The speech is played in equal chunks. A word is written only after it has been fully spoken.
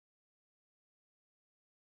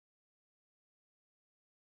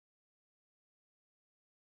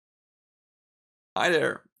Hi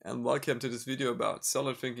there, and welcome to this video about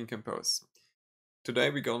solid thinking compose. Today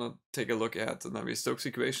we're gonna take a look at the Navier-Stokes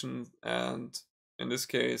equation, and in this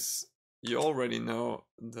case, you already know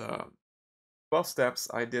the 12 steps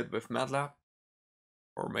I did with MATLAB,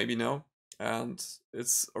 or maybe no, and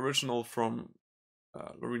it's original from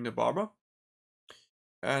Lorena Barber.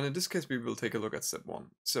 And in this case, we will take a look at step 1.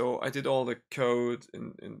 So I did all the code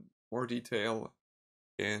in more detail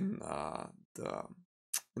in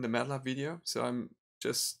the MATLAB video, so I'm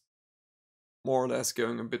just more or less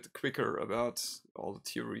going a bit quicker about all the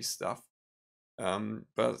theory stuff.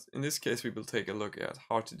 But in this case, we will take a look at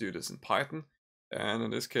how to do this in Python, and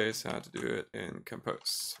in this case, how to do it in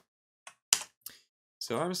Compose.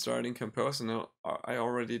 So I'm starting Compose, and I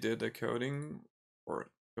already did the coding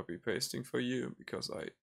or copy pasting for you because I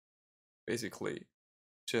basically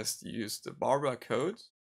just used the Barber code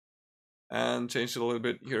and changed it a little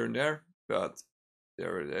bit here and there, but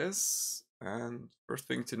there it is. And first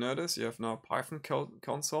thing to notice, you have now Python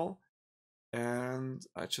console, and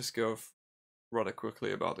I just go rather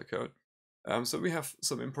quickly about the code. So we have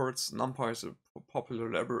some imports. NumPy is a popular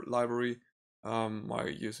library.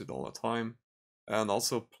 I use it all the time, and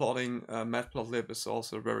also plotting. Matplotlib is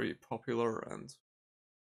also a very popular and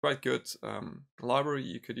quite good library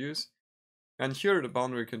you could use. And here are the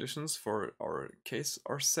boundary conditions for our case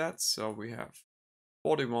are set. So we have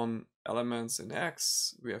 41 elements in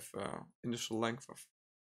X. We have initial length of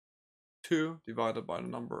 2 divided by the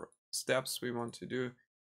number of steps we want to do.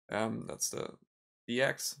 That's the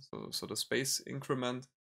dx, so the space increment.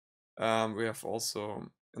 We have also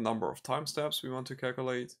a number of time steps we want to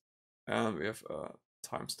calculate, and we have a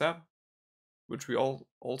time step, which we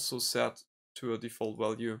also set to a default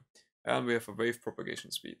value, and we have a wave propagation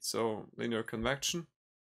speed, so linear convection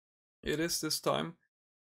it is this time,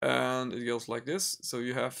 and it goes like this. So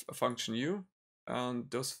you have a function u, and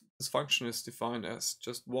this function is defined as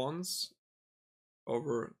just once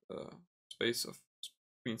over a space of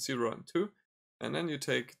between 0 and 2, and then you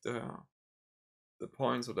take the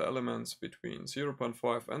points or the elements between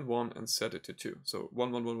 0.5 and 1 and set it to 2. So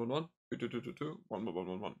 1, 1, 1, 1, 1, 2, 2, 2, 2, 2, 1, 1, 1,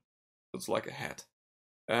 1, 1. It's like a hat.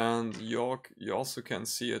 And you also can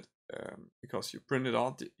see it because you print it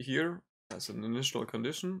out here as an initial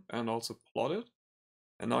condition and also plot it.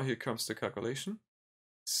 And now here comes the calculation.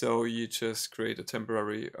 So you just create a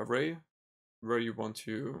temporary array where you want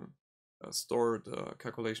to store the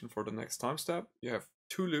calculation for the next time step. You have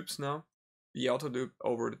 2 loops now, the outer loop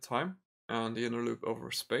over the time and the inner loop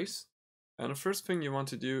over space. And the first thing you want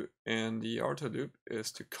to do in the outer loop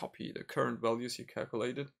is to copy the current values you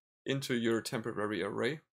calculated into your temporary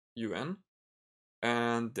array, un,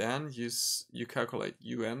 and then you calculate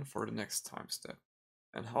un for the next time step.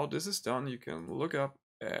 And how this is done, you can look up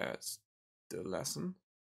at the lesson.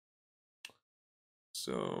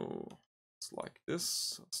 So it's like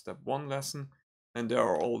this, step 1 lesson, and there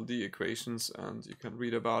are all the equations, and you can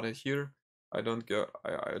read about it here. I don't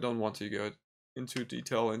want to go into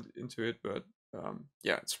detail into it, but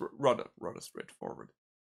yeah, it's rather straightforward.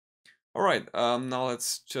 All right, now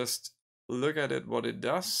let's just look at it, what it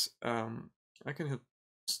does. I can hit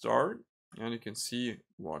start, and you can see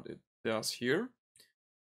what it does here.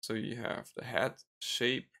 So you have the head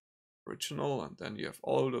shape, original, and then you have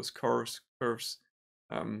all those curves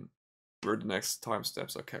where the next time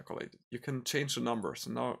steps are calculated. You can change the numbers.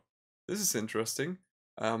 So now this is interesting.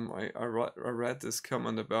 I read this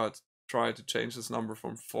comment about try to change this number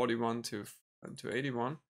from 41 to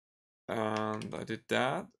 81, and I did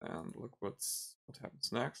that, and look what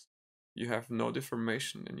happens next. You have no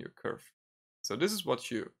deformation in your curve. So this is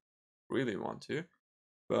what you really want to,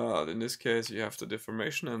 but in this case you have the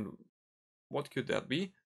deformation, and what could that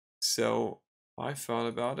be? So I thought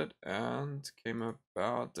about it and came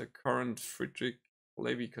about the current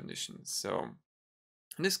Friedrich-Levy condition. So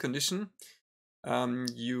in this condition,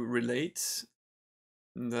 you relate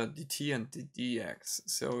the dt and the dx.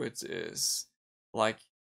 So it is like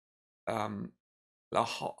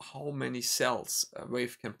how many cells a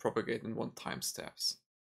wave can propagate in one time step.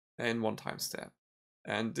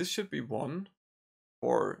 And this should be 1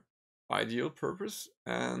 for ideal purpose,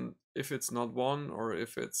 and if it's not 1 or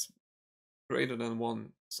if it's greater than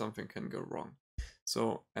 1, something can go wrong.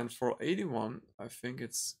 So, and for 81, I think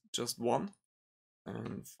it's just 1,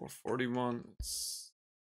 and for 41, it's,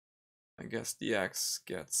 I guess the x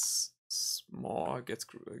gets small, gets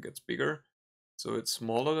bigger, so it's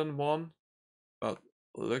smaller than 1. But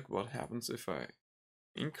look what happens if I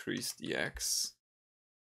increase the x.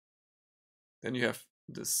 Then you have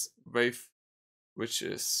this wave, which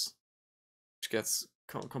gets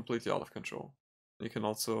completely out of control. You can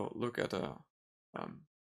also look at the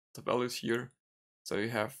values here. So you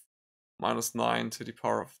have minus 9 to the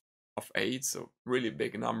power of 8, so really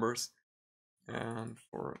big numbers. And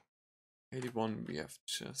for 81 we have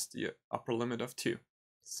just the upper limit of 2.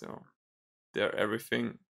 So there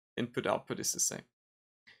everything input output is the same.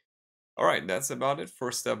 Alright, that's about it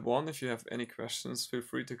for step 1. If you have any questions, feel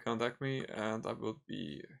free to contact me, and I will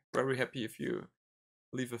be very happy if you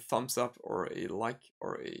leave a thumbs up or a like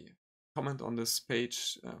or a comment on this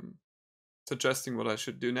page, suggesting what I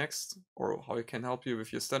should do next or how I can help you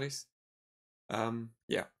with your studies.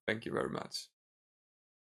 Yeah, thank you very much.